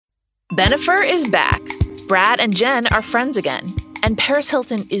Bennifer is back. Brad and Jen are friends again. And Paris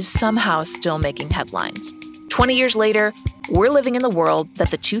Hilton is somehow still making headlines. 20 years later, we're living in the world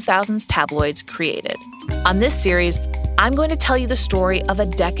that the 2000s tabloids created. On this series, I'm going to tell you the story of a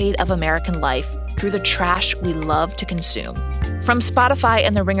decade of American life through the trash we love to consume. From Spotify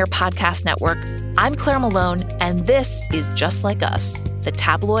and the Ringer Podcast Network, I'm Claire Malone, and this is Just Like Us, the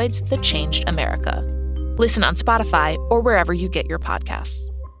tabloids that changed America. Listen on Spotify or wherever you get your podcasts.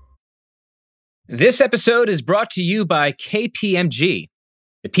 This episode is brought to you by KPMG.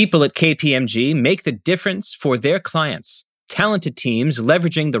 The people at KPMG make the difference for their clients. Talented teams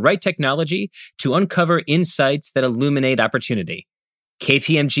leveraging the right technology to uncover insights that illuminate opportunity.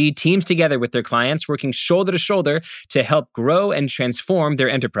 KPMG teams together with their clients, working shoulder to shoulder to help grow and transform their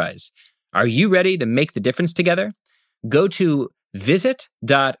enterprise. Are you ready to make the difference together? Go to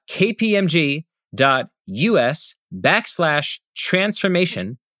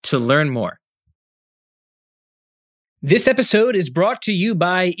visit.kpmg.us/transformation to learn more. This episode is brought to you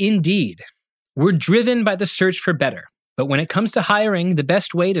by Indeed. We're driven by the search for better. But when it comes to hiring, the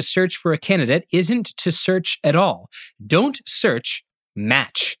best way to search for a candidate isn't to search at all. Don't search,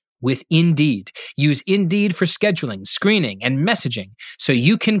 match with Indeed. Use Indeed for scheduling, screening, and messaging so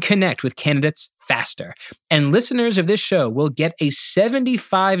you can connect with candidates faster. And listeners of this show will get a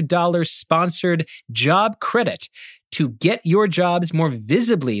 $75 sponsored job credit to get your jobs more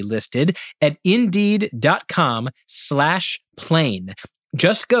visibly listed at Indeed.com/plane.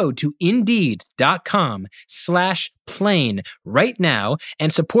 Just go to Indeed.com/plane right now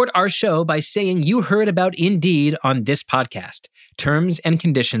and support our show by saying you heard about Indeed on this podcast. Terms and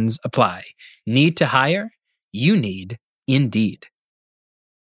conditions apply. Need to hire? You need Indeed.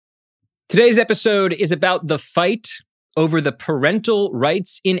 Today's episode is about the fight over the Parental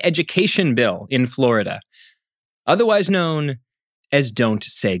Rights in Education bill in Florida, otherwise known as Don't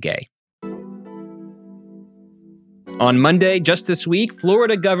Say Gay. On Monday, just this week,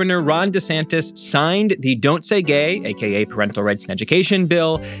 Florida Governor Ron DeSantis signed the Don't Say Gay, aka Parental Rights in Education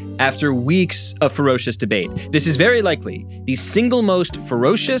bill, after weeks of ferocious debate. This is very likely the single most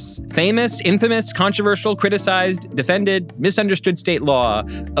ferocious, famous, infamous, controversial, criticized, defended, misunderstood state law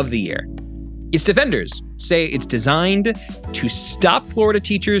of the year. Its defenders say it's designed to stop Florida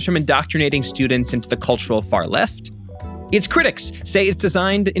teachers from indoctrinating students into the cultural far left. Its critics say it's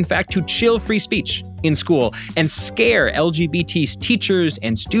designed, in fact, to chill free speech in school and scare LGBT teachers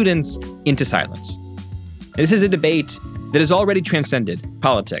and students into silence. This is a debate that has already transcended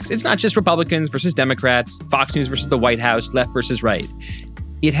politics. It's not just Republicans versus Democrats, Fox News versus the White House, left versus right.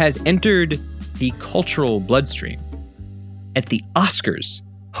 It has entered the cultural bloodstream. At the Oscars,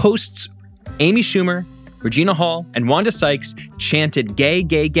 hosts Amy Schumer, Regina Hall, and Wanda Sykes chanted "gay,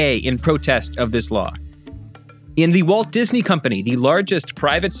 gay, gay" in protest of this law. In the Walt Disney Company, the largest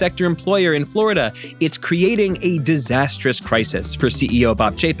private sector employer in Florida, it's creating a disastrous crisis for CEO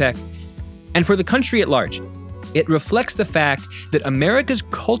Bob Chapek and for the country at large. It reflects the fact that America's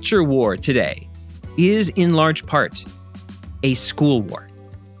culture war today is in large part a school war.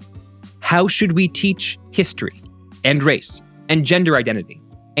 How should we teach history and race and gender identity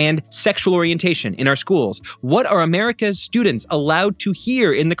and sexual orientation in our schools? What are America's students allowed to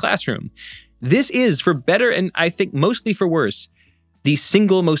hear in the classroom? This is, for better and I think mostly for worse, the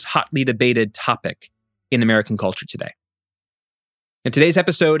single most hotly debated topic in American culture today. And today's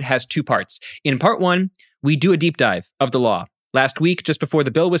episode has two parts. In part one, we do a deep dive of the law. Last week, just before the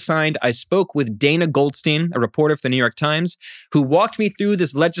bill was signed, I spoke with Dana Goldstein, a reporter for the New York Times, who walked me through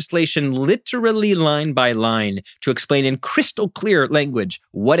this legislation literally line by line to explain in crystal clear language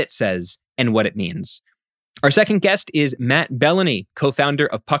what it says and what it means. Our second guest is Matt Bellany, co-founder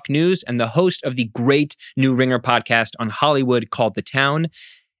of Puck News and the host of the great new Ringer podcast on Hollywood called The Town.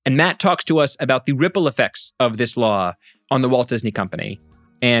 And Matt talks to us about the ripple effects of this law on the Walt Disney Company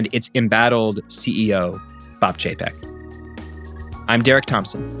and its embattled CEO, Bob Chapek. I'm Derek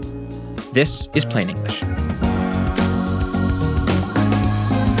Thompson. This is Plain English.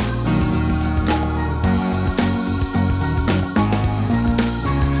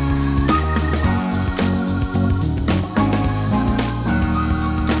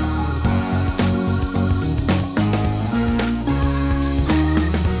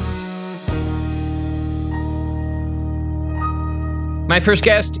 My first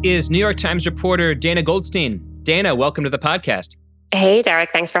guest is New York Times reporter Dana Goldstein. Dana, welcome to the podcast. Hey,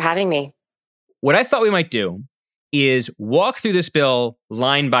 Derek. Thanks for having me. What I thought we might do is walk through this bill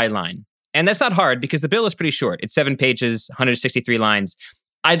line by line. And that's not hard because the bill is pretty short. It's 7 pages, 163 lines.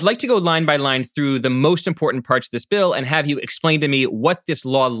 I'd like to go line by line through the most important parts of this bill and have you explain to me what this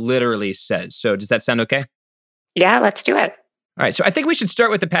law literally says. So does that sound okay? Yeah, let's do it. All right, so I think we should start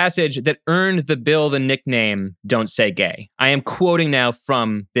with the passage that earned the bill the nickname Don't Say Gay. I am quoting now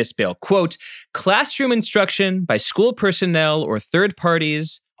from this bill. Quote, classroom instruction by school personnel or third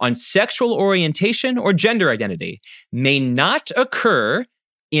parties on sexual orientation or gender identity may not occur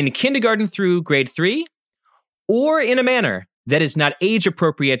in kindergarten through grade 3 or in a manner that is not age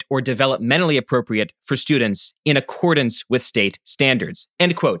appropriate or developmentally appropriate for students in accordance with state standards.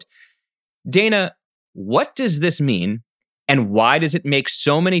 End quote. Dana, what does this mean? And why does it make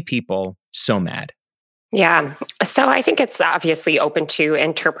so many people so mad? Yeah. So I think it's obviously open to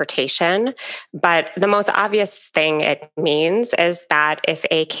interpretation, but the most obvious thing it means is that if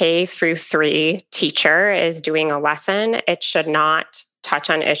a K through 3 teacher is doing a lesson, it should not touch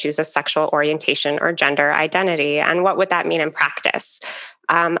on issues of sexual orientation or gender identity. And what would that mean in practice?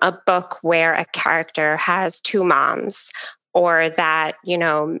 A book where a character has 2 moms, or that,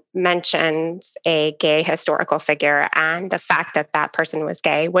 mentions a gay historical figure and the fact that that person was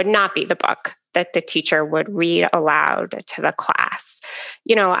gay would not be the book that the teacher would read aloud to the class.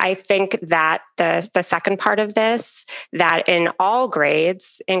 I think that the second part of this, that in all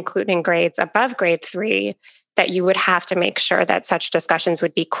grades, including grades above grade 3, that you would have to make sure that such discussions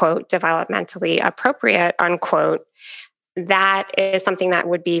would be, quote, developmentally appropriate, unquote. That is something that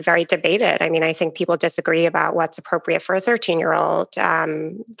would be very debated. I mean, I think people disagree about what's appropriate for a 13-year-old,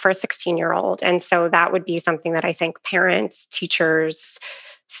 for a 16-year-old. And so that would be something that I think parents, teachers,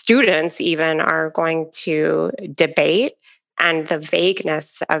 students even are going to debate. And the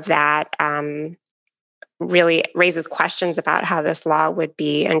vagueness of that really raises questions about how this law would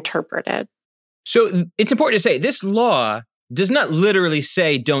be interpreted. So it's important to say this law does not literally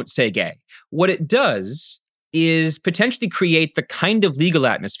say don't say gay. What it does is potentially create the kind of legal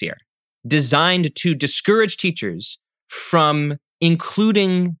atmosphere designed to discourage teachers from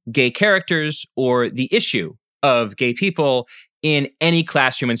including gay characters or the issue of gay people in any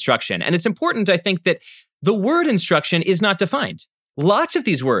classroom instruction. And it's important, I think, that the word instruction is not defined. Lots of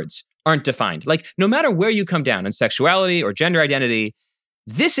these words aren't defined. Like, no matter where you come down on sexuality or gender identity,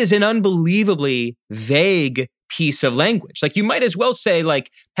 this is an unbelievably vague piece of language. Like, you might as well say,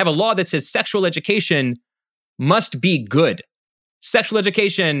 have a law that says sexual education must be good. Sexual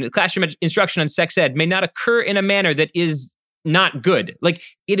education, classroom instruction on sex ed may not occur in a manner that is not good.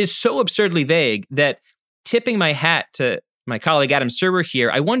 It is so absurdly vague that, tipping my hat to my colleague Adam Serwer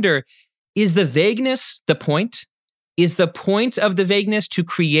here, I wonder, is the vagueness the point? Is the point of the vagueness to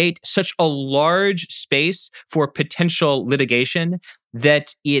create such a large space for potential litigation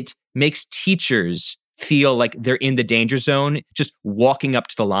that it makes teachers feel like they're in the danger zone, just walking up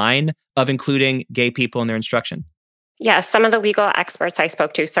to the line of including gay people in their instruction? Yes, some of the legal experts I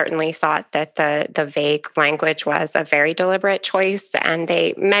spoke to certainly thought that the vague language was a very deliberate choice. And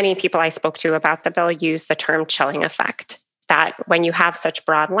many people I spoke to about the bill used the term chilling effect. That when you have such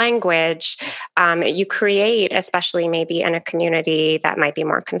broad language, you create, especially maybe in a community that might be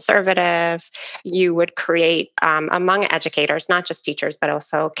more conservative, you would create among educators, not just teachers, but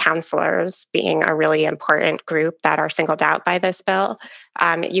also counselors being a really important group that are singled out by this bill.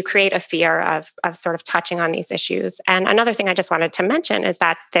 You create a fear of sort of touching on these issues. And another thing I just wanted to mention is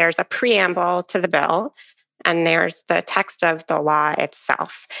that there's a preamble to the bill, and there's the text of the law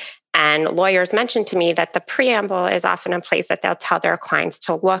itself. And lawyers mentioned to me that the preamble is often a place that they'll tell their clients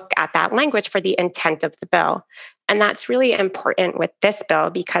to look at that language for the intent of the bill. And that's really important with this bill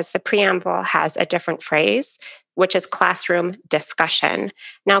because the preamble has a different phrase, which is classroom discussion.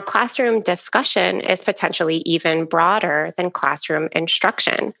 Now, classroom discussion is potentially even broader than classroom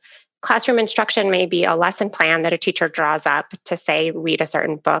instruction. Classroom instruction may be a lesson plan that a teacher draws up to say, read a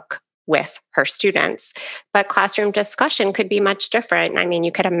certain book with her students. But classroom discussion could be much different. I mean,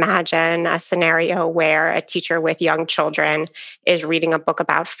 you could imagine a scenario where a teacher with young children is reading a book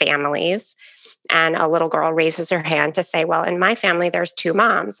about families, and a little girl raises her hand to say, well, in my family, there's 2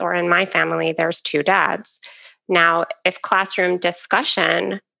 moms, or in my family, there's 2 dads. Now, if classroom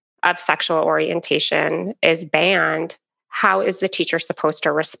discussion of sexual orientation is banned, how is the teacher supposed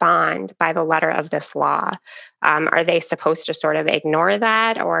to respond by the letter of this law? Are they supposed to sort of ignore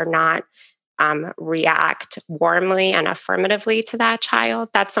that or not react warmly and affirmatively to that child?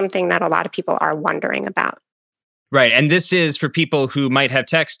 That's something that a lot of people are wondering about. Right. And this is for people who might have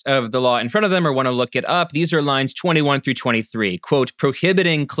text of the law in front of them or want to look it up. These are lines 21 through 23, quote,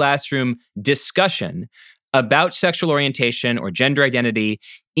 prohibiting classroom discussion about sexual orientation or gender identity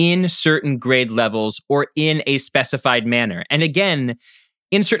in certain grade levels or in a specified manner. And again,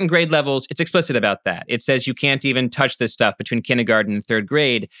 in certain grade levels, it's explicit about that. It says you can't even touch this stuff between kindergarten and 3rd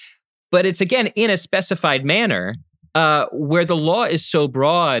grade. But it's, again, in a specified manner where the law is so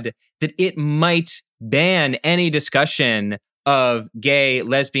broad that it might ban any discussion of gay,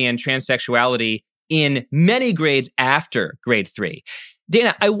 lesbian, transsexuality in many grades after grade 3.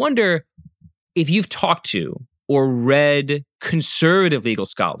 Dana, I wonder if you've talked to or read conservative legal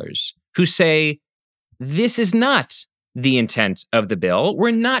scholars who say this is not the intent of the bill.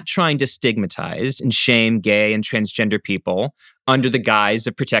 We're not trying to stigmatize and shame gay and transgender people under the guise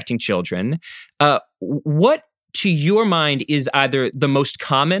of protecting children. What, to your mind, is either the most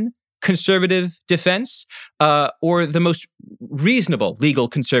common conservative defense or the most reasonable legal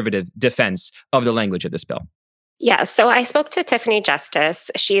conservative defense of the language of this bill? Yeah, so I spoke to Tiffany Justice.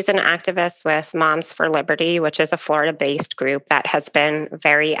 She's an activist with Moms for Liberty, which is a Florida-based group that has been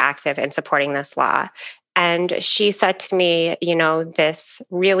very active in supporting this law. And she said to me, this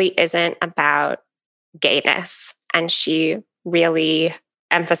really isn't about gayness. And she really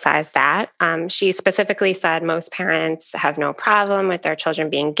emphasized that. She specifically said most parents have no problem with their children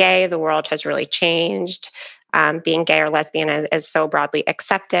being gay. The world has really changed. Being gay or lesbian is so broadly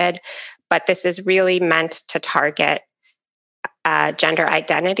accepted. But this is really meant to target gender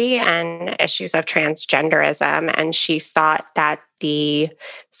identity and issues of transgenderism. And she thought that the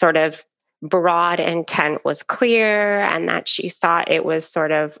sort of broad intent was clear and that she thought it was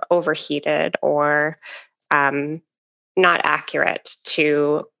sort of overheated or not accurate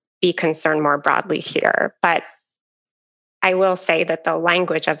to be concerned more broadly here. But I will say that the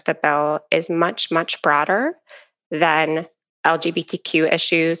language of the bill is much, much broader than LGBTQ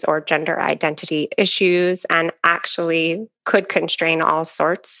issues or gender identity issues, and actually could constrain all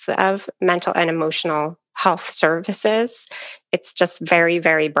sorts of mental and emotional health services. It's just very,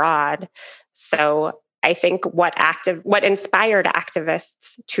 very broad. So I think what inspired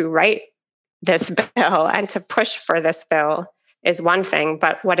activists to write this bill and to push for this bill is one thing,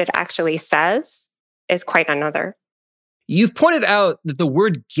 but what it actually says is quite another. You've pointed out that the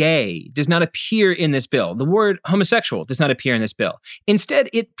word gay does not appear in this bill. The word homosexual does not appear in this bill. Instead,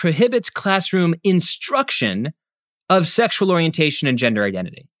 it prohibits classroom instruction of sexual orientation and gender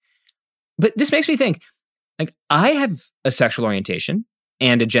identity. But this makes me think, I have a sexual orientation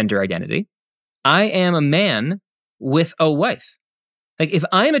and a gender identity. I am a man with a wife. If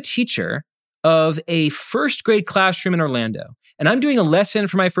I'm a teacher of a first grade classroom in Orlando, and I'm doing a lesson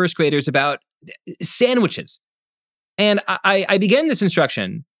for my first graders about sandwiches, and I began this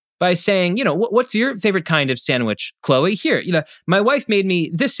instruction by saying, what's your favorite kind of sandwich, Chloe? Here, my wife made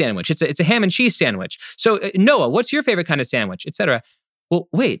me this sandwich. It's a ham and cheese sandwich. So Noah, what's your favorite kind of sandwich, etc. Well,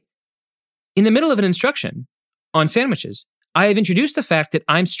 wait. In the middle of an instruction on sandwiches, I have introduced the fact that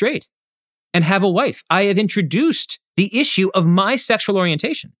I'm straight and have a wife. I have introduced the issue of my sexual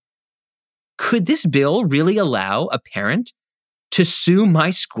orientation. Could this bill really allow a parent to sue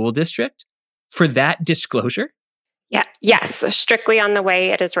my school district for that disclosure? Yeah. Yes. Strictly on the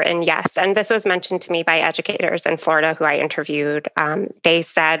way it is written, yes. And this was mentioned to me by educators in Florida who I interviewed. They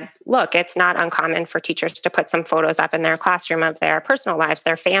said, look, it's not uncommon for teachers to put some photos up in their classroom of their personal lives,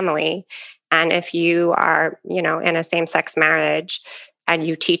 their family. And if you are, in a same-sex marriage and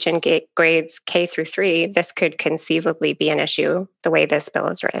you teach in grades K through 3, this could conceivably be an issue the way this bill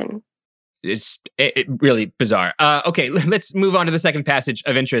is written. It's really bizarre. Okay, let's move on to the second passage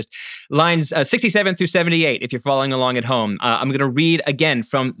of interest. Lines 67 through 78, if you're following along at home. I'm going to read again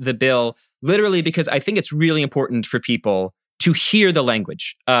from the bill, literally because I think it's really important for people to hear the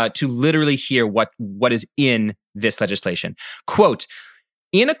language, to literally hear what is in this legislation. Quote,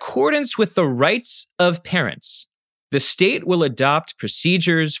 in accordance with the rights of parents, the state will adopt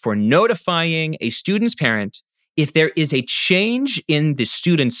procedures for notifying a student's parent if there is a change in the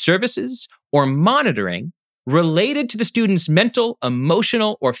student's services or monitoring related to the student's mental,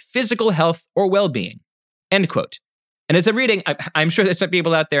 emotional, or physical health or well-being, end quote. And as I'm reading, I'm sure there's some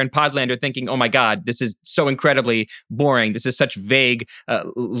people out there in Podland are thinking, oh my God, this is so incredibly boring. This is such vague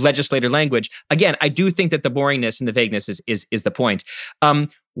legislator language. Again, I do think that the boringness and the vagueness is the point.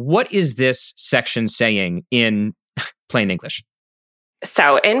 What is this section saying in plain English?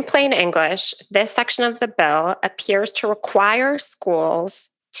 So in plain English, this section of the bill appears to require schools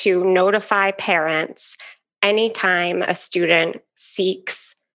to notify parents anytime a student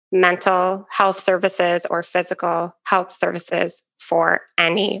seeks mental health services or physical health services for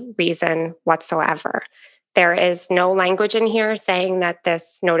any reason whatsoever. There is no language in here saying that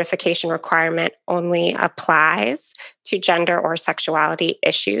this notification requirement only applies to gender or sexuality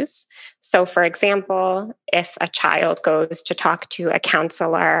issues. So, for example, if a child goes to talk to a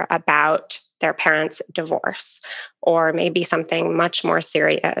counselor about their parents' divorce, or maybe something much more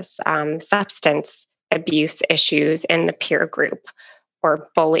serious, substance abuse issues in the peer group, or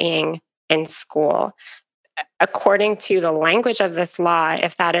bullying in school, according to the language of this law,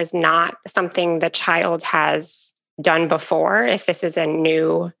 if that is not something the child has done before, if this is a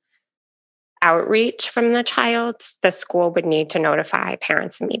new outreach from the child, the school would need to notify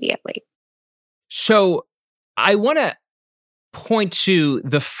parents immediately. So I want to point to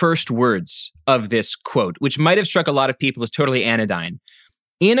the first words of this quote, which might have struck a lot of people as totally anodyne.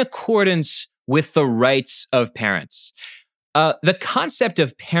 In accordance with the rights of parents. The concept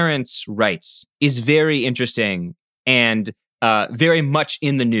of parents' rights is very interesting and very much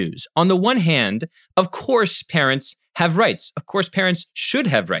in the news. On the one hand, of course, parents have rights. Of course, parents should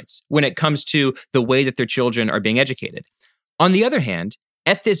have rights when it comes to the way that their children are being educated. On the other hand,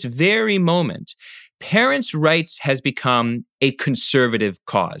 at this very moment, parents' rights has become a conservative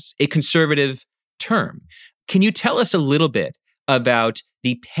cause, a conservative term. Can you tell us a little bit about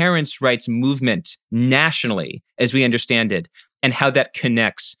the parents' rights movement nationally, as we understand it, and how that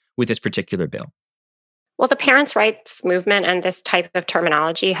connects with this particular bill? Well, the parents' rights movement and this type of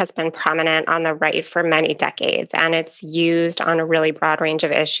terminology has been prominent on the right for many decades, and it's used on a really broad range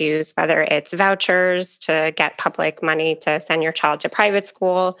of issues, whether it's vouchers to get public money to send your child to private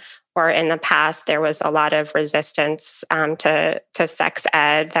school, or in the past, there was a lot of resistance to sex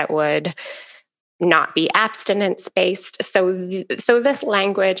ed that would not be abstinence-based. So this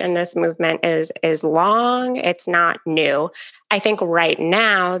language and this movement is long. It's not new. I think right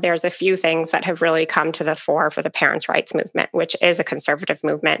now there's a few things that have really come to the fore for the parents' rights movement, which is a conservative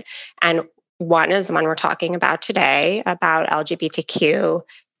movement. And one is the one we're talking about today, about LGBTQ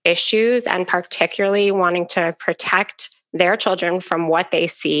issues, and particularly wanting to protect their children from what they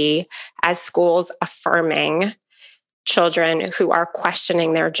see as schools affirming children who are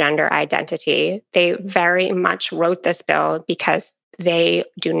questioning their gender identity. They very much wrote this bill because they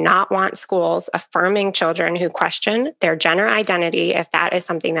do not want schools affirming children who question their gender identity if that is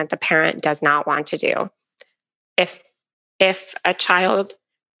something that the parent does not want to do. If a child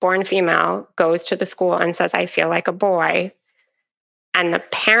born female goes to the school and says, I feel like a boy, and the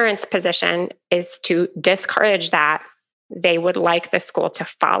parent's position is to discourage that, they would like the school to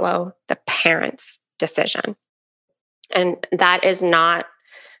follow the parent's decision. And that is not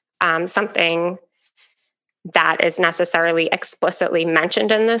something that is necessarily explicitly mentioned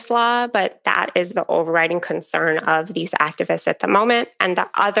in this law, but that is the overriding concern of these activists at the moment. And the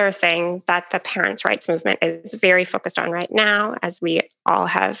other thing that the parents' rights movement is very focused on right now, as we all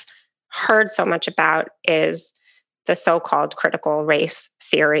have heard so much about, is the so-called critical race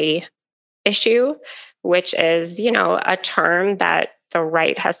theory issue, which is, a term that the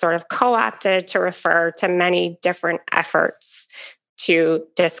right has sort of co-opted to refer to many different efforts to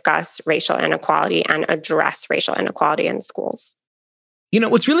discuss racial inequality and address racial inequality in schools.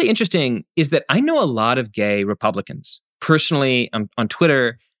 What's really interesting is that I know a lot of gay Republicans, personally on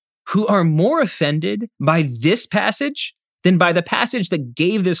Twitter, who are more offended by this passage than by the passage that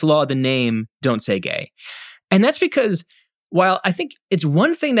gave this law the name Don't Say Gay. And that's because while I think it's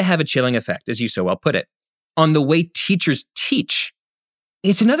one thing to have a chilling effect, as you so well put it, on the way teachers teach,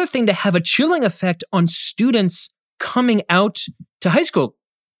 it's another thing to have a chilling effect on students coming out to high school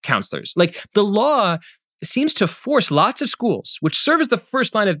counselors. Like, the law seems to force lots of schools, which serve as the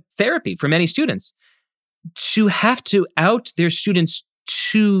first line of therapy for many students, to have to out their students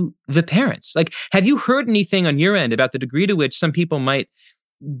to the parents. Like, have you heard anything on your end about the degree to which some people might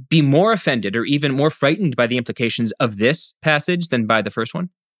be more offended or even more frightened by the implications of this passage than by the first one?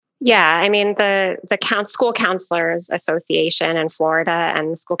 Yeah, I mean, the School Counselors Association in Florida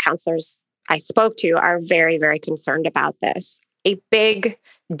and the school counselors I spoke to are very, very concerned about this. A big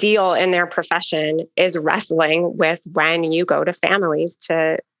deal in their profession is wrestling with when you go to families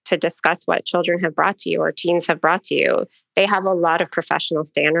to discuss what children have brought to you or teens have brought to you. They have a lot of professional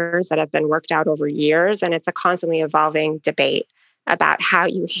standards that have been worked out over years, and it's a constantly evolving debate about how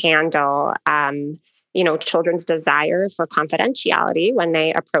you handle children's desire for confidentiality when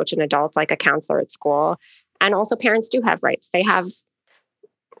they approach an adult like a counselor at school. And also, parents do have rights. They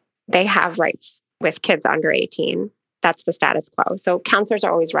have rights with kids under 18. That's the status quo. So counselors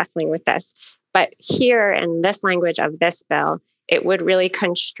are always wrestling with this. But here in this language of this bill, it would really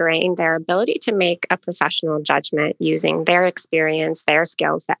constrain their ability to make a professional judgment using their experience, their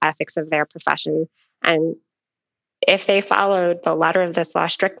skills, the ethics of their profession. And if they followed the letter of this law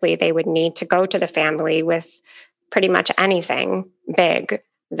strictly, they would need to go to the family with pretty much anything big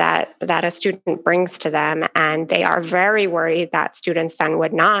that a student brings to them. And they are very worried that students then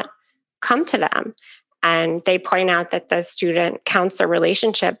would not come to them. And they point out that the student-counselor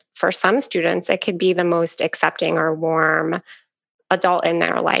relationship, for some students, it could be the most accepting or warm adult in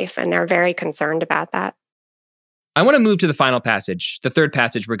their life. And they're very concerned about that. I want to move to the final passage, the third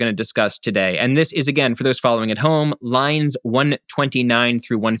passage we're going to discuss today. And this is, again, for those following at home, lines 129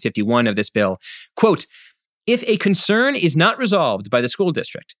 through 151 of this bill. Quote, If a concern is not resolved by the school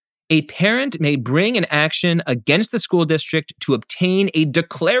district, a parent may bring an action against the school district to obtain a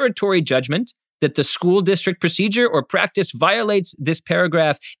declaratory judgment that the school district procedure or practice violates this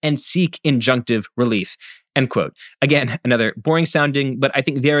paragraph and seek injunctive relief. End quote. Again, another boring sounding, but I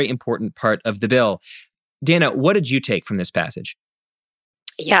think very important part of the bill. Dana, what did you take from this passage?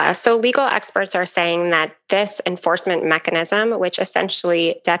 Yeah, so legal experts are saying that this enforcement mechanism, which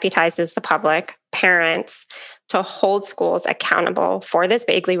essentially deputizes the public, parents, to hold schools accountable for this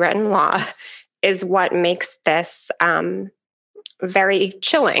vaguely written law, is what makes this very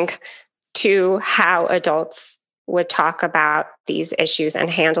chilling to how adults would talk about these issues and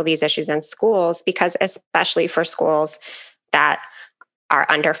handle these issues in schools, because especially for schools that are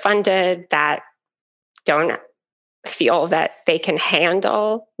underfunded, that don't feel that they can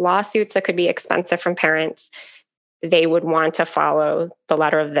handle lawsuits that could be expensive from parents, they would want to follow the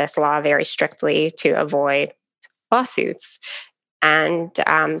letter of this law very strictly to avoid lawsuits. And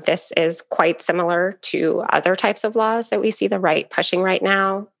this is quite similar to other types of laws that we see the right pushing right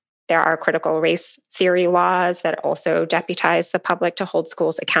now. There are critical race theory laws that also deputize the public to hold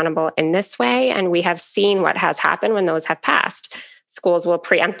schools accountable in this way. And we have seen what has happened when those have passed. Schools will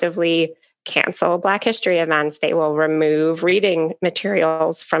preemptively cancel Black history events. They will remove reading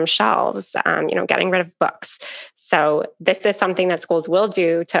materials from shelves, getting rid of books. So this is something that schools will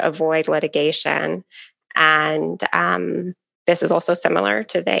do to avoid litigation. And this is also similar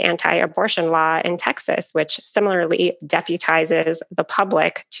to the anti-abortion law in Texas, which similarly deputizes the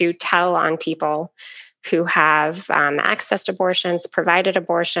public to tell on people who have accessed abortions, provided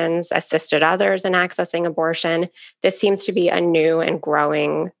abortions, assisted others in accessing abortion. This seems to be a new and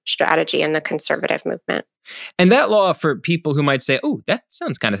growing strategy in the conservative movement. And that law, for people who might say, oh, that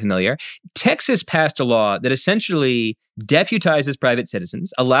sounds kind of familiar, Texas passed a law that essentially deputizes private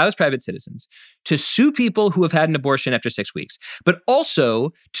citizens, allows private citizens to sue people who have had an abortion after 6 weeks, but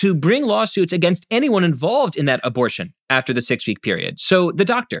also to bring lawsuits against anyone involved in that abortion after the 6-week period. So the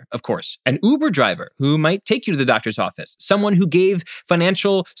doctor, of course, an Uber driver who might take you to the doctor's office, someone who gave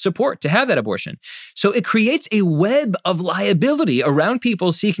financial support to have that abortion. So it creates a web of liability around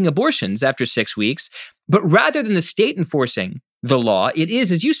people seeking abortions after 6 weeks. But rather than the state enforcing the law, it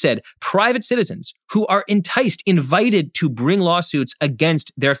is, as you said, private citizens who are invited to bring lawsuits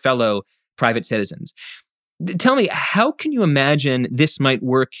against their fellow private citizens. Tell me, how can you imagine this might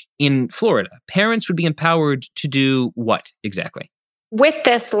work in Florida? Parents would be empowered to do what exactly? With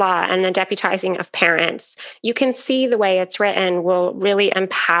this law and the deputizing of parents, you can see the way it's written will really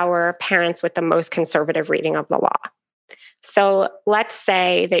empower parents with the most conservative reading of the law. So let's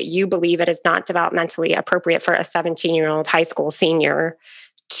say that you believe it is not developmentally appropriate for a 17-year-old high school senior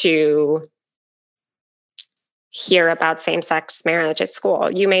to hear about same-sex marriage at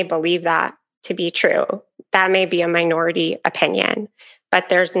school. You may believe that to be true. That may be a minority opinion, but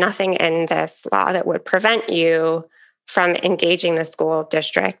there's nothing in this law that would prevent you from engaging the school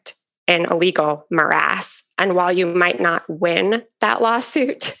district in a legal morass. And while you might not win that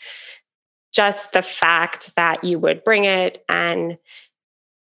lawsuit, just the fact that you would bring it, and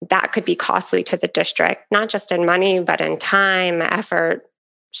that could be costly to the district, not just in money, but in time, effort,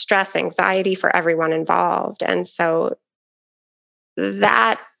 stress, anxiety for everyone involved. And so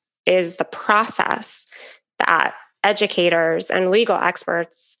that is the process that educators and legal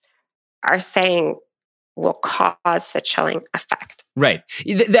experts are saying will cause the chilling effect. Right.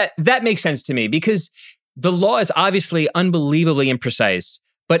 That makes sense to me, because the law is obviously unbelievably imprecise.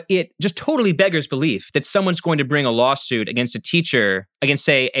 But it just totally beggars belief that someone's going to bring a lawsuit against a teacher, against,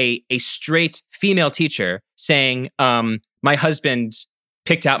 say, a straight female teacher saying, my husband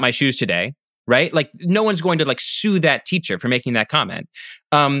picked out my shoes today, right? Like, no one's going to sue that teacher for making that comment.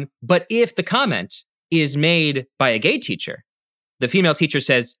 But if the comment is made by a gay teacher, the female teacher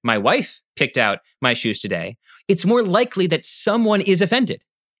says, my wife picked out my shoes today, it's more likely that someone is offended.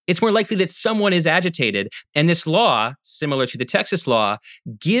 It's more likely that someone is agitated. And this law, similar to the Texas law,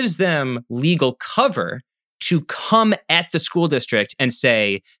 gives them legal cover to come at the school district and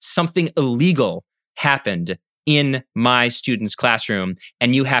say something illegal happened in my student's classroom,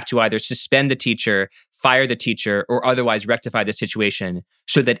 and you have to either suspend the teacher, fire the teacher, or otherwise rectify the situation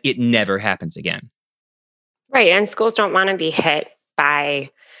so that it never happens again. Right. And schools don't want to be hit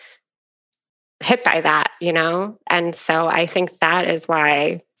by that, And so I think that is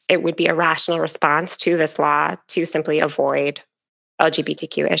why it would be a rational response to this law to simply avoid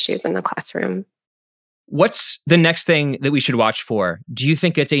LGBTQ issues in the classroom. What's the next thing that we should watch for? Do you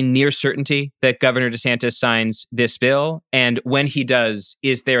think it's a near certainty that Governor DeSantis signs this bill? And when he does,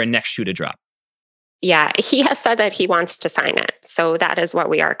 is there a next shoe to drop? Yeah, he has said that he wants to sign it. So that is what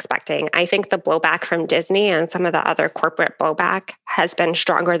we are expecting. I think the blowback from Disney and some of the other corporate blowback has been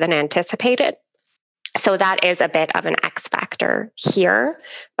stronger than anticipated. So that is a bit of an X factor here.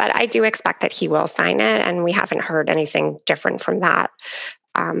 But I do expect that he will sign it. And we haven't heard anything different from that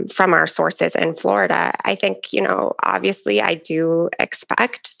from our sources in Florida. I think, obviously, I do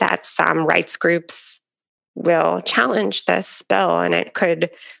expect that some rights groups will challenge this bill, and it could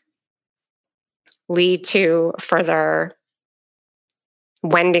lead to further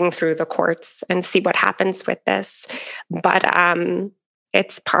wending through the courts and see what happens with this. But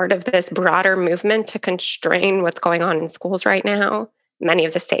it's part of this broader movement to constrain what's going on in schools right now. Many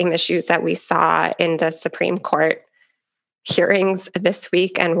of the same issues that we saw in the Supreme Court hearings this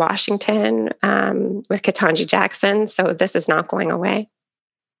week in Washington with Ketanji Jackson. So this is not going away.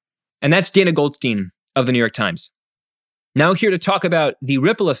 And that's Dana Goldstein of the New York Times. Now here to talk about the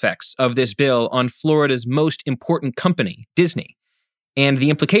ripple effects of this bill on Florida's most important company, Disney, and the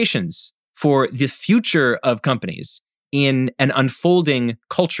implications for the future of companies in an unfolding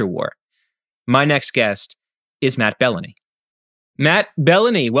culture war. My next guest is Matt Bellany. Matt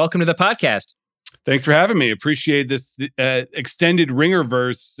Bellany, welcome to the podcast. Thanks for having me. Appreciate this extended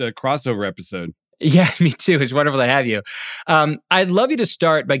Ringerverse crossover episode. Yeah, me too. It's wonderful to have you. I'd love you to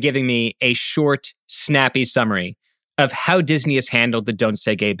start by giving me a short, snappy summary of how Disney has handled the Don't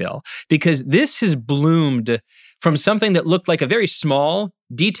Say Gay bill, because this has bloomed from something that looked like a very small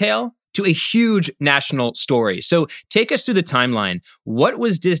detail to a huge national story. So take us through the timeline. What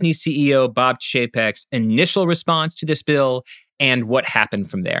was Disney CEO Bob Chapek's initial response to this bill, and what happened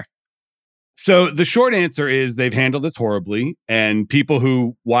from there? So the short answer is they've handled this horribly, and people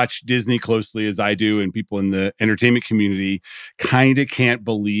who watch Disney closely as I do and people in the entertainment community kind of can't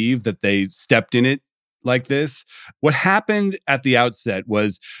believe that they stepped in it like this. What happened at the outset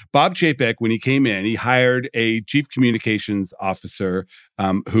was Bob Chapek, when he came in, he hired a chief communications officer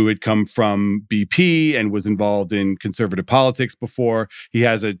who had come from BP and was involved in conservative politics before. He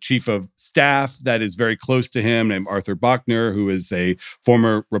has a chief of staff that is very close to him named Arthur Bachner, who is a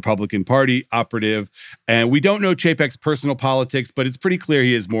former Republican Party operative. And we don't know Chapek's personal politics, but it's pretty clear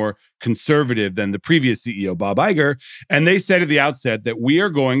he is more conservative than the previous CEO, Bob Iger. And they said at the outset that we are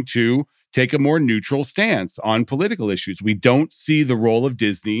going to take a more neutral stance on political issues. We don't see the role of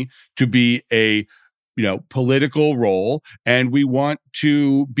Disney to be a political role, and we want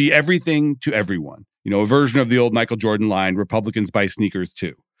to be everything to everyone. A version of the old Michael Jordan line, Republicans buy sneakers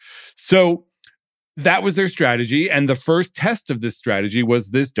too. So that was their strategy. And the first test of this strategy was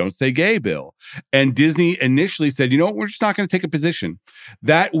this Don't Say Gay bill. And Disney initially said, we're just not going to take a position.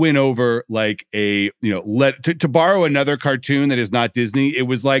 That went over like to borrow another cartoon that is not Disney. It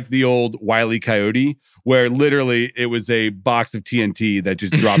was like the old Wile E. Coyote, where literally it was a box of TNT that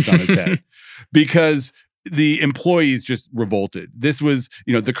just dropped on his head because the employees just revolted. This was,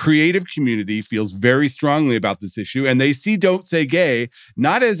 the creative community feels very strongly about this issue, and they see Don't Say Gay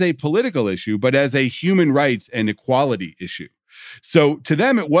not as a political issue, but as a human rights and equality issue. So to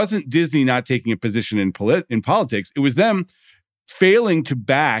them, it wasn't Disney not taking a position in politics. It was them failing to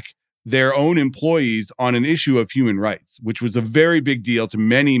back their own employees on an issue of human rights, which was a very big deal to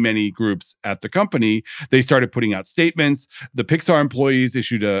many, many groups at the company. They started putting out statements. The Pixar employees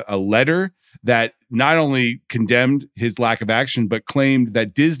issued a letter that not only condemned his lack of action, but claimed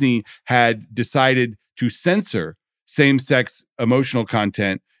that Disney had decided to censor same-sex emotional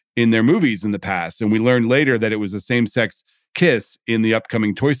content in their movies in the past. And we learned later that it was a same-sex kiss in the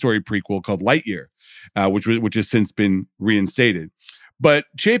upcoming Toy Story prequel called Lightyear, which has since been reinstated. But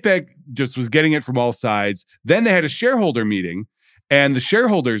Chapek just was getting it from all sides. Then they had a shareholder meeting, and the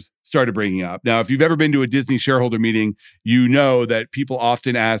shareholders started bringing up. Now, if you've ever been to a Disney shareholder meeting, you know that people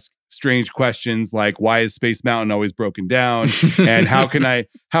often ask strange questions like, why is Space Mountain always broken down? And how can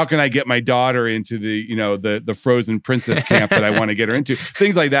I get my daughter into the Frozen princess camp that I want to get her into?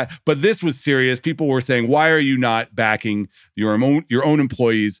 Things like that. But this was serious. People were saying, why are you not backing your own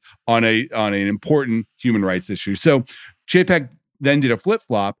employees on an important human rights issue? So Chapek then did a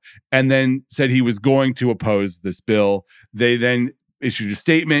flip-flop and then said he was going to oppose this bill. They then issued a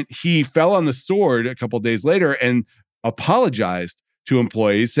statement. He fell on the sword a couple of days later and apologized to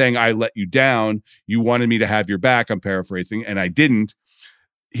employees, saying, I let you down. You wanted me to have your back, I'm paraphrasing, and I didn't.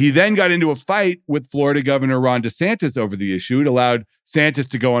 He then got into a fight with Florida Governor Ron DeSantis over the issue. It allowed DeSantis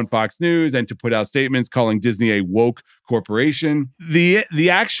to go on Fox News and to put out statements calling Disney a woke corporation. The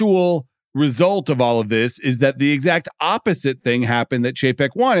actual result of all of this is that the exact opposite thing happened that Chapek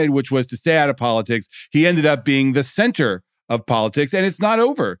wanted, which was to stay out of politics. He ended up being the center of politics, and it's not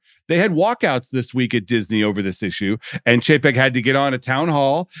over. They had walkouts this week at Disney over this issue, and Chapek had to get on a town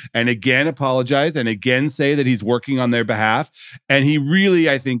hall and again apologize and again say that he's working on their behalf. And he really,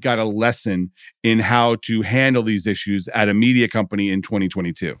 I think, got a lesson in how to handle these issues at a media company in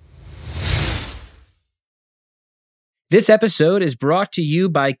 2022. This episode is brought to you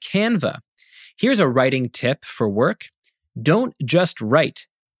by Canva. Here's a writing tip for work. Don't just write.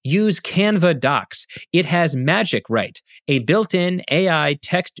 Use Canva Docs. It has Magic Write, a built-in AI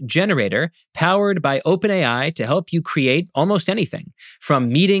text generator powered by OpenAI to help you create almost anything,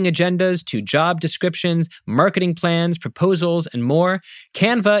 from meeting agendas to job descriptions, marketing plans, proposals, and more.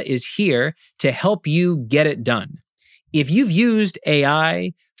 Canva is here to help you get it done. If you've used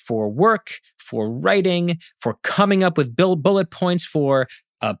AI for work, for writing, for coming up with bullet points for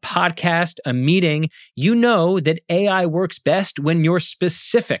a podcast, a meeting, you know that AI works best when you're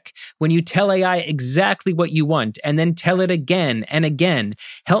specific, when you tell AI exactly what you want and then tell it again and again.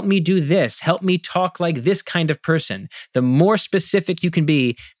 Help me do this. Help me talk like this kind of person. The more specific you can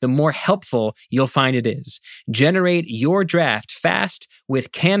be, the more helpful you'll find it is. Generate your draft fast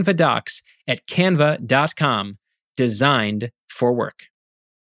with Canva Docs at canva.com, designed for work.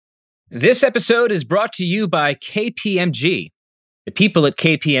 This episode is brought to you by KPMG. The people at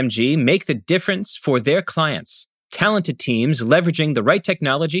KPMG make the difference for their clients. Talented teams leveraging the right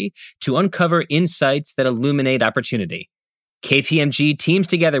technology to uncover insights that illuminate opportunity. KPMG teams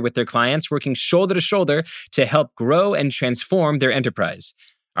together with their clients, working shoulder to shoulder to help grow and transform their enterprise.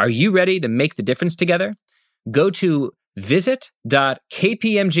 Are you ready to make the difference together? Go to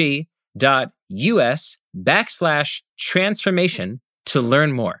visit.kpmg.us/transformation to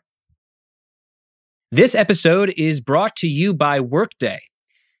learn more. This episode is brought to you by Workday.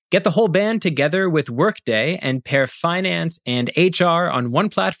 Get the whole band together with Workday and pair finance and HR on one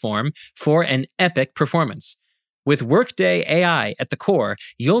platform for an epic performance. With Workday AI at the core,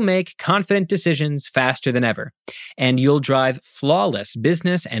 you'll make confident decisions faster than ever. And you'll drive flawless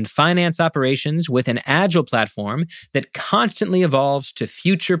business and finance operations with an agile platform that constantly evolves to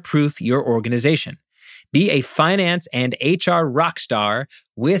future-proof your organization. Be a finance and HR rockstar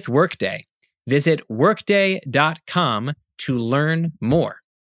with Workday. Visit workday.com to learn more.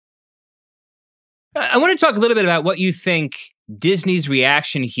 I want to talk a little bit about what you think Disney's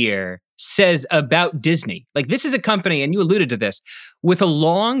reaction here says about Disney. Like, this is a company, and you alluded to this, with a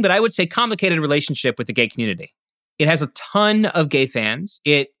long, but I would say complicated relationship with the gay community. It has a ton of gay fans.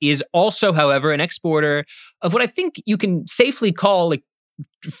 It is also, however, an exporter of what I think you can safely call like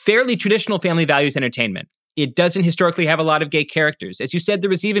fairly traditional family values entertainment. It doesn't historically have a lot of gay characters. As you said, there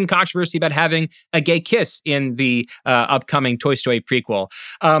was even controversy about having a gay kiss in the upcoming Toy Story prequel.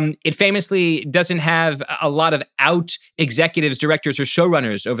 It famously doesn't have a lot of out executives, directors, or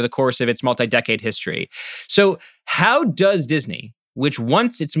showrunners over the course of its multi-decade history. So how does Disney, which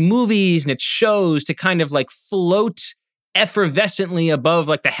wants its movies and its shows to kind of like float effervescently above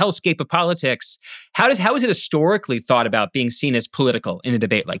like the hellscape of politics, how is it historically thought about being seen as political in a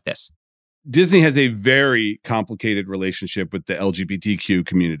debate like this? Disney has a very complicated relationship with the LGBTQ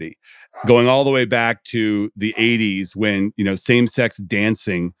community, going all the way back to the 80s when, same-sex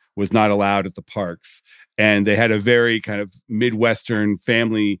dancing was not allowed at the parks. And they had a very kind of Midwestern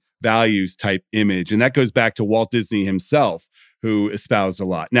family values type image. And that goes back to Walt Disney himself, who espoused a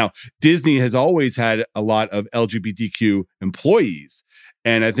lot. Now, Disney has always had a lot of LGBTQ employees.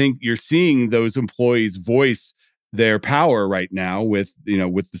 And I think you're seeing those employees voice their power right now with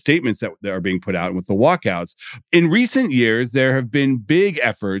the statements that are being put out and with the walkouts. In recent years, there have been big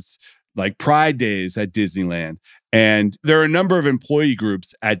efforts like Pride Days at Disneyland. And there are a number of employee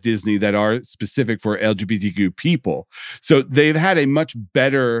groups at Disney that are specific for LGBTQ people. So they've had a much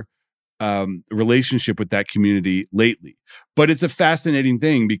better relationship with that community lately. But it's a fascinating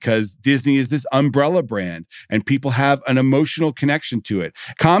thing because Disney is this umbrella brand and people have an emotional connection to it.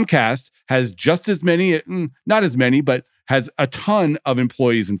 Comcast has just as many, not as many, but has a ton of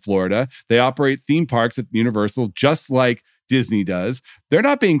employees in Florida. They operate theme parks at Universal just like Disney does. They're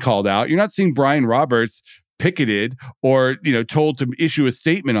not being called out. You're not seeing Brian Roberts picketed or, told to issue a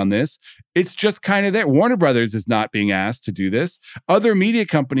statement on this. It's just kind of there. Warner Brothers is not being asked to do this. Other media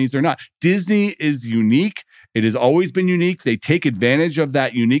companies are not. Disney is unique. It has always been unique. They take advantage of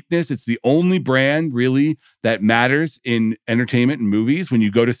that uniqueness. It's the only brand really that matters in entertainment and movies. When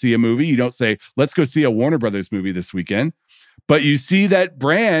you go to see a movie, you don't say, let's go see a Warner Brothers movie this weekend. But you see that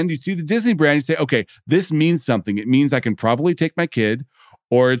brand, you see the Disney brand, you say, okay, this means something. It means I can probably take my kid,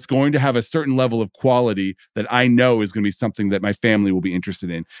 or it's going to have a certain level of quality that I know is going to be something that my family will be interested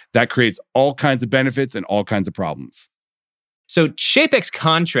in. That creates all kinds of benefits and all kinds of problems. So Chapek's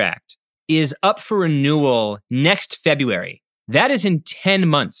contract is up for renewal next February. That is in 10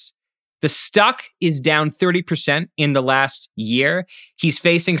 months. The stock is down 30% in the last year. He's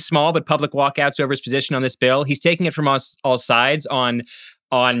facing small but public walkouts over his position on this bill. He's taking it from all sides on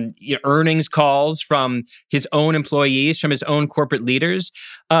earnings calls from his own employees, from his own corporate leaders.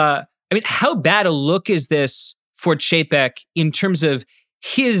 How bad a look is this for Chapek in terms of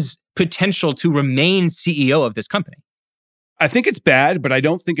his potential to remain CEO of this company? I think it's bad, but I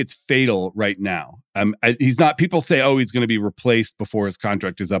don't think it's fatal right now. He's not. People say, "Oh, he's going to be replaced before his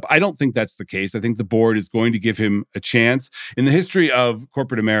contract is up." I don't think that's the case. I think the board is going to give him a chance. In the history of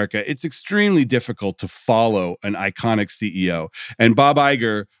corporate America, it's extremely difficult to follow an iconic CEO, and Bob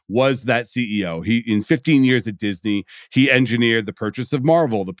Iger was that CEO. He, in 15 years at Disney, he engineered the purchase of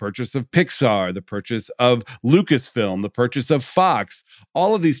Marvel, the purchase of Pixar, the purchase of Lucasfilm, the purchase of Fox.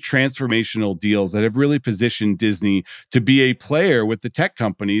 All of these transformational deals that have really positioned Disney to be a player with the tech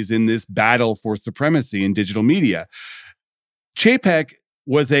companies in this battle for supremacy in digital media. Chapek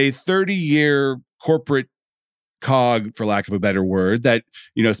was a 30-year corporate cog, for lack of a better word, that,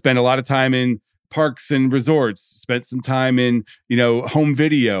 spent a lot of time in parks and resorts, spent some time in, home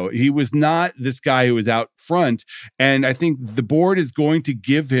video. He was not this guy who was out front. And I think the board is going to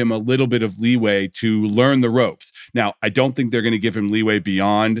give him a little bit of leeway to learn the ropes. Now, I don't think they're going to give him leeway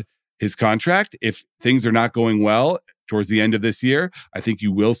beyond his contract. If things are not going well towards the end of this year, I think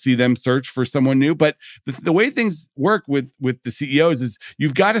you will see them search for someone new. But the way things work with the CEOs is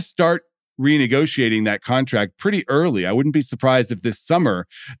you've got to start renegotiating that contract pretty early. I wouldn't be surprised if this summer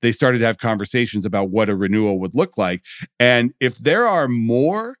they started to have conversations about what a renewal would look like. And if there are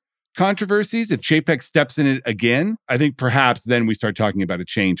more controversies, if Chapek steps in it again, I think perhaps then we start talking about a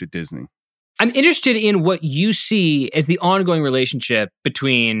change at Disney. I'm interested in what you see as the ongoing relationship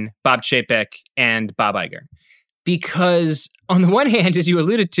between Bob Chapek and Bob Iger. Because on the one hand, as you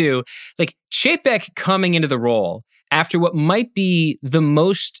alluded to, Chapek coming into the role after what might be the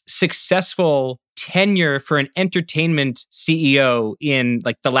most successful tenure for an entertainment CEO in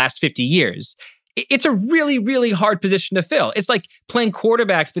the last 50 years, it's a really, really hard position to fill. It's like playing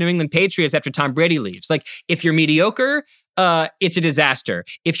quarterback for the New England Patriots after Tom Brady leaves. If you're mediocre, it's a disaster.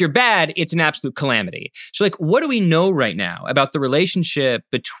 If you're bad, it's an absolute calamity. So what do we know right now about the relationship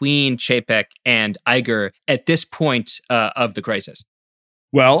between Chapek and Iger at this point of the crisis?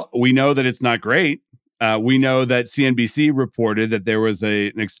 Well, we know that it's not great. We know that CNBC reported that there was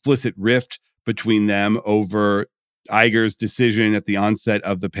an explicit rift between them over Iger's decision at the onset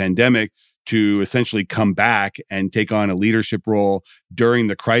of the pandemic to essentially come back and take on a leadership role during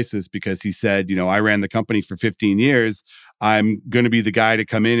the crisis because he said, I ran the company for 15 years. I'm going to be the guy to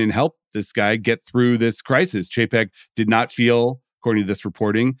come in and help this guy get through this crisis. Chapek did not feel, according to this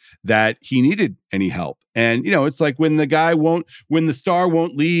reporting, that he needed any help. And, it's like when the star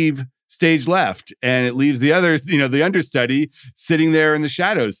won't leave stage left and it leaves the others, the understudy sitting there in the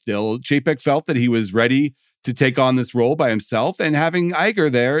shadows still. Chapek felt that he was ready to take on this role by himself, and having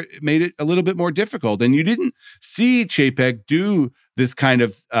Iger there made it a little bit more difficult. And you didn't see Chapek do this kind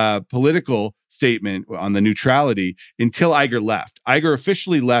of political statement on the neutrality until Iger left. Iger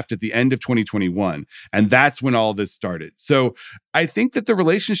officially left at the end of 2021, and that's when all this started. So I think that the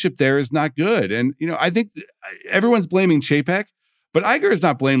relationship there is not good. And, I think everyone's blaming Chapek, but Iger is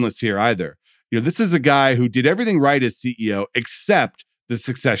not blameless here either. This is a guy who did everything right as CEO except the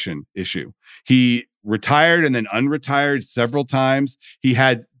succession issue. He retired and then unretired several times. He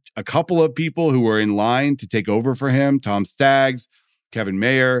had a couple of people who were in line to take over for him, Tom Staggs, Kevin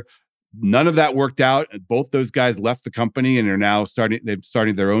Mayer. None of that worked out. Both those guys left the company and are now starting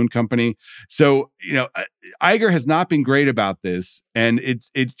their own company. So, Iger has not been great about this. And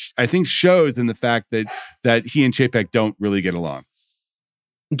it I think shows in the fact that he and Chapek don't really get along.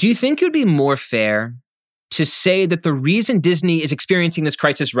 Do you think it would be more fair to say that the reason Disney is experiencing this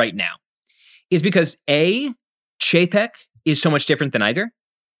crisis right now is because A, Chapek is so much different than Iger,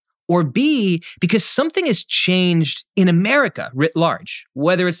 or B, because something has changed in America writ large,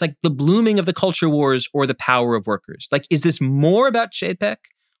 whether it's the blooming of the culture wars or the power of workers? Is this more about Chapek,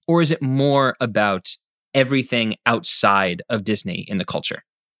 or is it more about everything outside of Disney in the culture?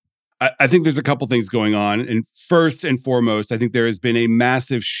 I think there's a couple things going on. And first and foremost, I think there has been a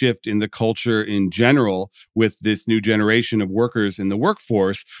massive shift in the culture in general with this new generation of workers in the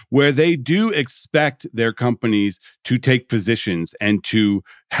workforce, where they do expect their companies to take positions and to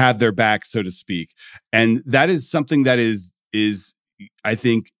have their back, so to speak. And that is something that is I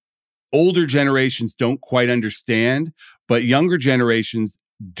think, older generations don't quite understand, but younger generations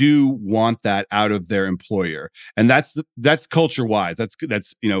do want that out of their employer. And that's culture wise. That's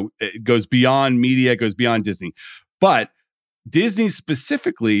it goes beyond media, it goes beyond Disney. But Disney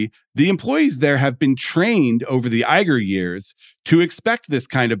specifically, the employees there have been trained over the Iger years to expect this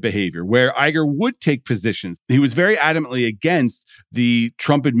kind of behavior, where Iger would take positions. He was very adamantly against the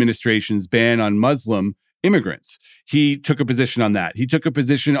Trump administration's ban on Muslim immigrants. He took a position on that. He took a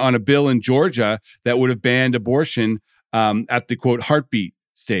position on a bill in Georgia that would have banned abortion at the, quote, heartbeat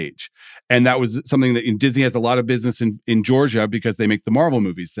stage. And that was something that Disney has a lot of business in Georgia because they make the Marvel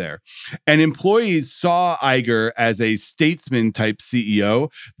movies there. And employees saw Iger as a statesman type CEO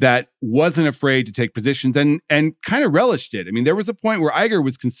that wasn't afraid to take positions and kind of relished it. I mean, there was a point where Iger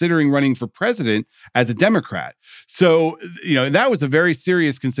was considering running for president as a Democrat. So, that was a very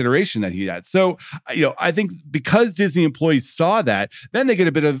serious consideration that he had. So, I think because Disney employees saw that, then they get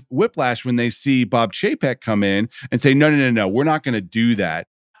a bit of whiplash when they see Bob Chapek come in and say, no, we're not going to do that.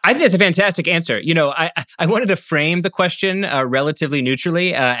 I think that's a fantastic answer. I wanted to frame the question relatively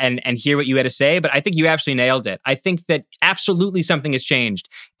neutrally and hear what you had to say, but I think you absolutely nailed it. I think that absolutely something has changed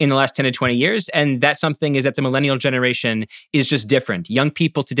in the last 10 to 20 years, and that something is that the millennial generation is just different. Young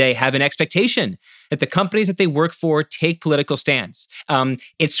people today have an expectation that the companies that they work for take political stance.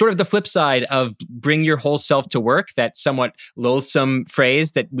 It's sort of the flip side of bring your whole self to work, that somewhat loathsome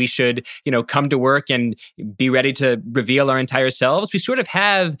phrase that we should, come to work and be ready to reveal our entire selves. We sort of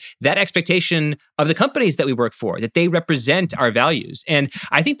have that expectation of the companies that we work for, that they represent our values. And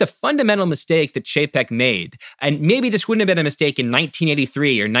I think the fundamental mistake that Chapek made, and maybe this wouldn't have been a mistake in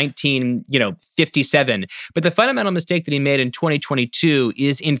 1983 or 1957, but the fundamental mistake that he made in 2022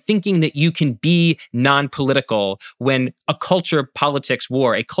 is in thinking that you can be non-political when a culture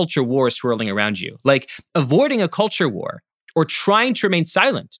war is swirling around you. Like avoiding a culture war or trying to remain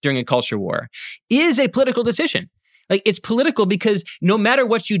silent during a culture war is a political decision. Like, it's political because no matter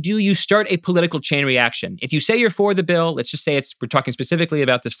what you do, you start a political chain reaction. If you say you're for the bill, let's just say we're talking specifically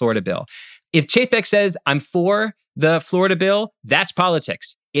about this Florida bill. If Chapek says, I'm for the Florida bill, that's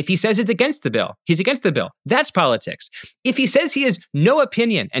politics. If he says it's against the bill, he's against the bill. That's politics. If he says he has no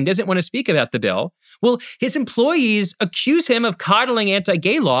opinion and doesn't want to speak about the bill, well, his employees accuse him of coddling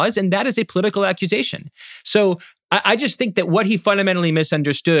anti-gay laws, and that is a political accusation. So I just think that what he fundamentally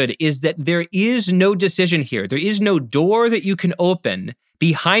misunderstood is that there is no decision here. There is no door that you can open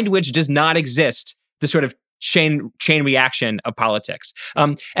behind which does not exist the sort of chain reaction of politics.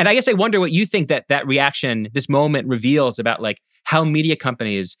 And I guess I wonder what you think that reaction, this moment reveals about like how media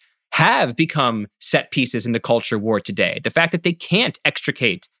companies have become set pieces in the culture war today. The fact that they can't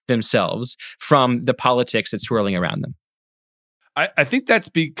extricate themselves from the politics that's swirling around them. I think that's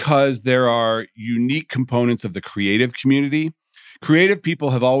because there are unique components of the creative community. Creative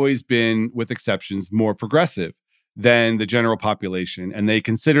people have always been, with exceptions, more progressive than the general population, and they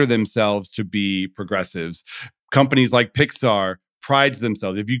consider themselves to be progressives. Companies like Pixar prides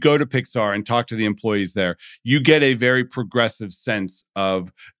themselves. If you go to Pixar and talk to the employees there, you get a very progressive sense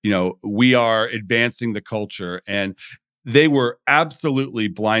of, we are advancing the culture. And they were absolutely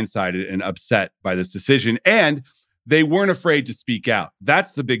blindsided and upset by this decision. And they weren't afraid to speak out.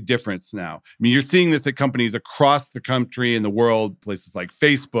 That's the big difference now. I mean, you're seeing this at companies across the country and the world, places like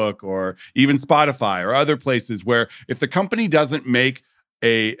Facebook or even Spotify or other places where if the company doesn't make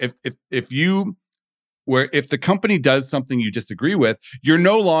if the company does something you disagree with, you're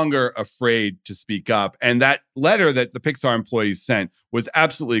no longer afraid to speak up. And that letter that the Pixar employees sent was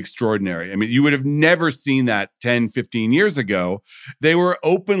absolutely extraordinary. I mean, you would have never seen that 10, 15 years ago. They were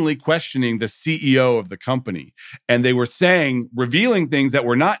openly questioning the CEO of the company. And they were revealing things that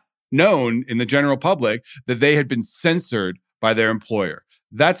were not known in the general public, that they had been censored by their employer.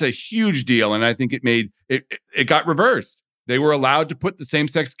 That's a huge deal. And I think it got reversed. They were allowed to put the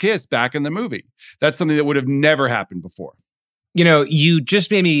same-sex kiss back in the movie. That's something that would have never happened before. You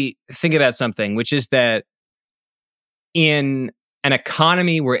just made me think about something, which is that in an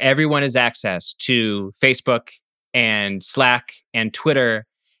economy where everyone has access to Facebook and Slack and Twitter,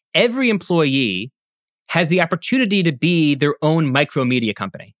 every employee has the opportunity to be their own micromedia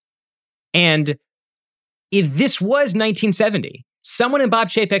company. And if this was 1970, someone in Bob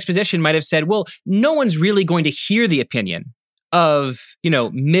Chapek's position might have said, well, no one's really going to hear the opinion of,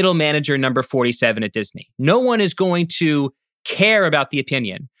 middle manager number 47 at Disney. No one is going to care about the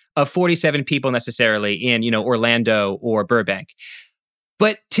opinion of 47 people necessarily in, Orlando or Burbank.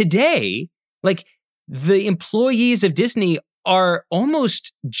 But today, like, the employees of Disney are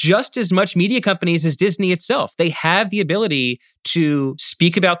almost just as much media companies as Disney itself. They have the ability to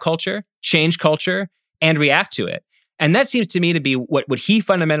speak about culture, change culture, and react to it. And that seems to me to be what he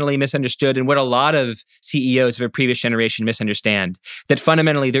fundamentally misunderstood and what a lot of CEOs of a previous generation misunderstand, that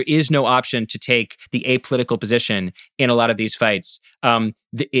fundamentally there is no option to take the apolitical position in a lot of these fights.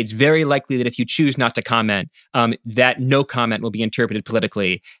 It's very likely that if you choose not to comment, that no comment will be interpreted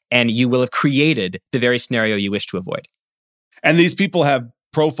politically, and you will have created the very scenario you wish to avoid. And these people have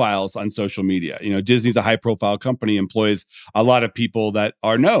profiles on social media. Disney's a high-profile company, employs a lot of people that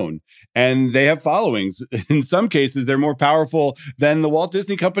are known, and they have followings. In some cases, they're more powerful than the Walt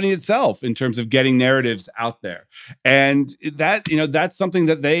Disney Company itself in terms of getting narratives out there. And that's something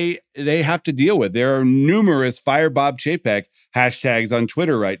that they have to deal with. There are numerous Fire Bob Chapek hashtags on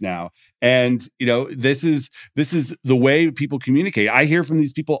Twitter right now. And, this is the way people communicate. I hear from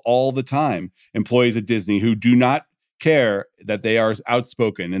these people all the time, employees at Disney who do not care that they are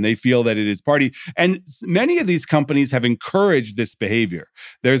outspoken and they feel that it is party. And many of these companies have encouraged this behavior.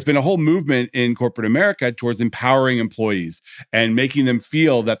 There's been a whole movement in corporate America towards empowering employees and making them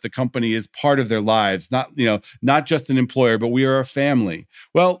feel that the company is part of their lives, not just an employer, but we are a family.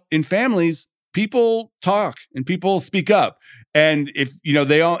 Well, in families, people talk and people speak up. And if,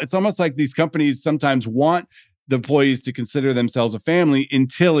 it's almost like these companies sometimes want the employees to consider themselves a family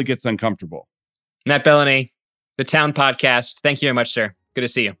until it gets uncomfortable. Matt Bellany, The Town Podcast. Thank you very much, sir. Good to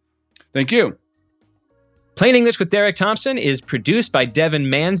see you. Thank you. Plain English with Derek Thompson is produced by Devin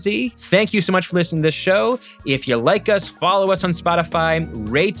Manzi. Thank you so much for listening to this show. If you like us, follow us on Spotify,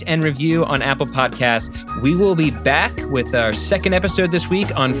 rate and review on Apple Podcasts. We will be back with our second episode this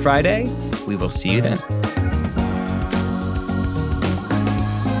week on Friday. We will see you then.